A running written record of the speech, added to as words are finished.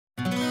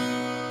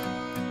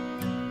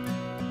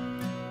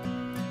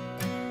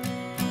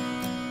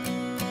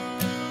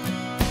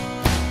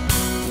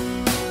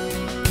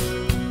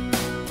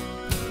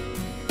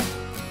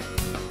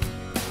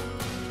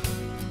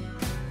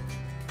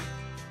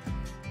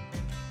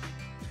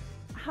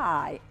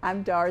Hi,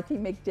 I'm Dorothy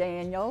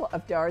McDaniel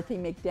of Dorothy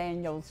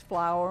McDaniel's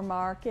Flower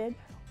Market.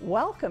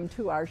 Welcome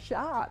to our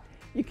shop.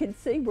 You can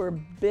see we're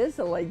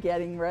busily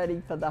getting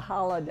ready for the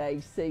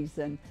holiday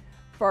season.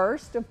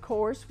 First, of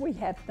course, we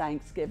have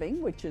Thanksgiving,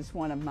 which is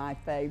one of my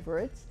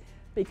favorites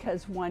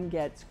because one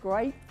gets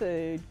great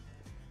food,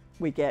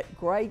 we get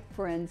great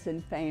friends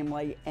and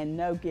family, and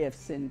no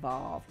gifts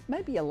involved.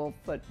 Maybe a little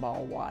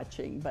football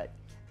watching, but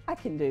I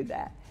can do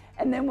that.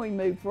 And then we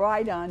move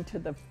right on to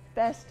the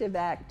festive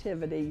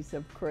activities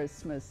of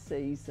Christmas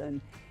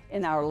season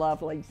in our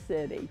lovely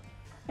city.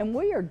 And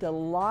we are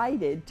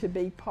delighted to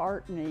be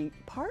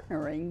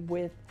partnering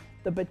with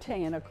the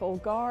Botanical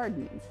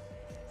Gardens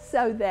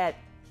so that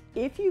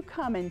if you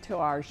come into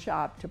our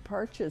shop to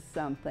purchase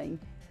something,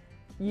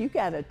 you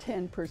get a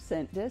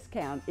 10%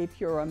 discount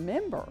if you're a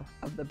member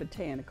of the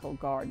Botanical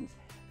Gardens.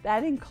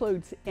 That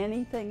includes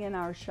anything in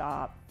our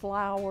shop,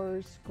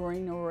 flowers,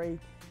 greenery,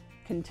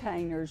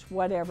 containers,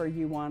 whatever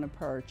you want to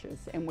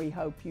purchase, and we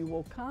hope you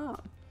will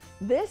come.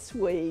 This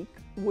week,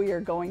 we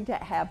are going to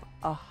have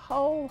a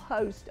whole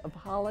host of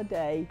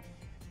holiday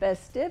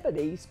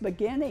festivities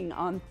beginning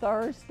on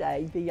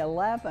Thursday, the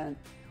 11th,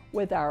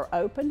 with our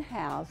open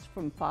house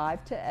from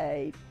 5 to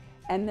 8,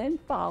 and then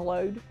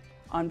followed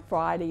on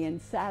Friday and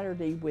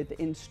Saturday with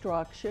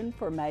instruction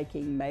for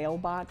making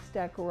mailbox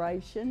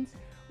decorations,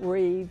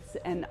 wreaths,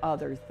 and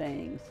other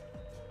things.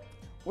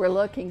 We're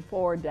looking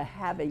forward to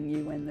having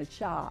you in the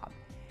shop.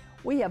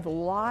 We have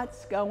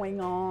lots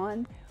going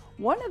on.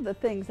 One of the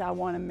things I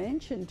want to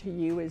mention to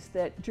you is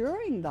that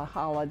during the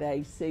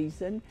holiday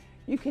season,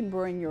 you can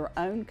bring your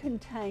own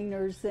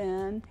containers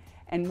in,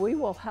 and we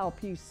will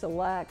help you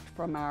select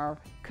from our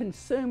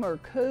consumer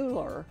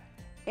cooler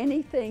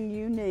anything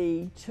you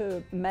need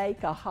to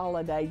make a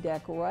holiday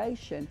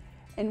decoration.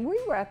 And we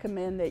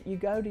recommend that you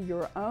go to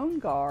your own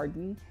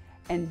garden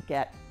and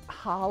get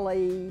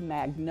holly,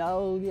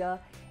 magnolia,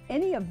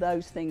 any of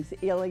those things,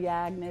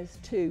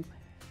 elaeagnus, to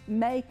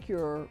make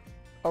your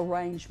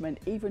arrangement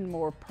even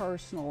more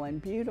personal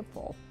and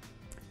beautiful.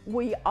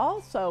 We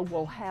also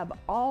will have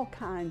all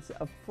kinds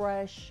of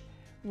fresh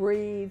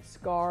wreaths,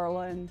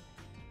 garland.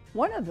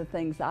 One of the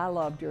things I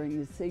love during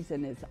the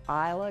season is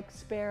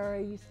ilex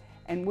berries,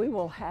 and we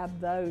will have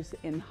those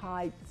in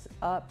heights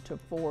up to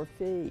 4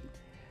 feet.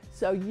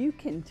 So you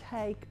can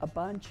take a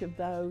bunch of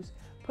those,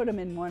 put them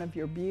in one of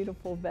your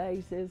beautiful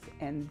vases,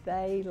 and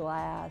they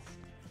last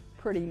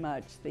pretty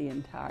much the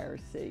entire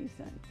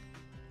season.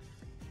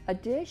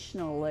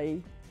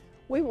 Additionally,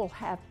 we will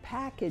have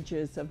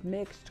packages of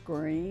mixed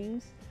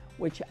greens,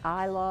 which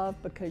I love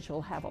because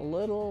you'll have a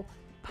little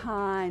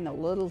pine, a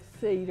little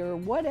cedar,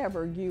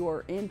 whatever you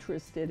are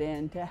interested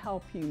in to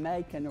help you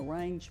make an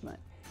arrangement.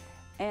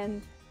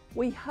 And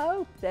we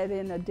hope that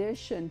in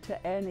addition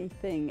to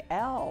anything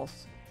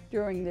else,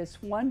 during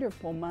this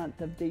wonderful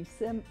month of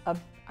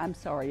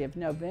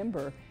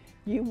November,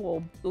 you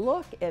will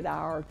look at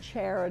our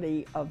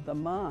charity of the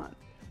month,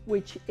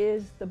 which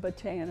is the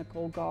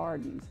Botanical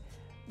Gardens.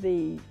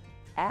 The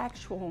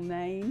actual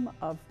name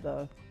of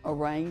the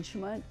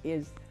arrangement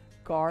is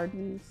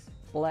Gardens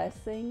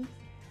Blessings,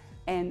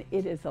 and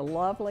it is a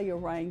lovely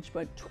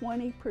arrangement.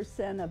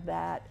 20% of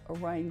that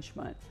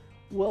arrangement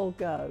will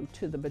go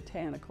to the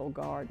Botanical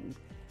Gardens.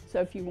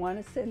 So if you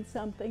want to send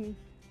something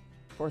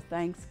for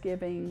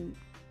Thanksgiving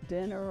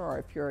dinner, or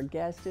if you're a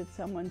guest at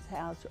someone's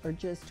house, or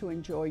just to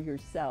enjoy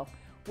yourself,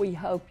 we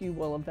hope you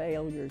will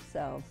avail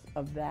yourselves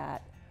of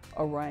that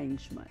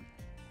arrangement.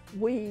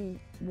 We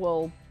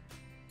will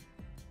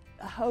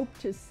hope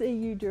to see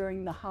you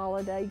during the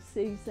holiday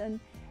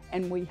season,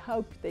 and we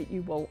hope that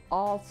you will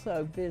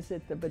also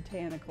visit the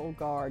Botanical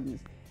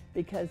Gardens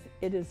because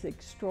it is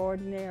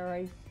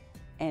extraordinary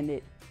and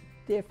it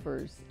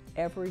differs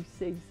every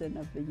season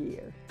of the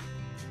year.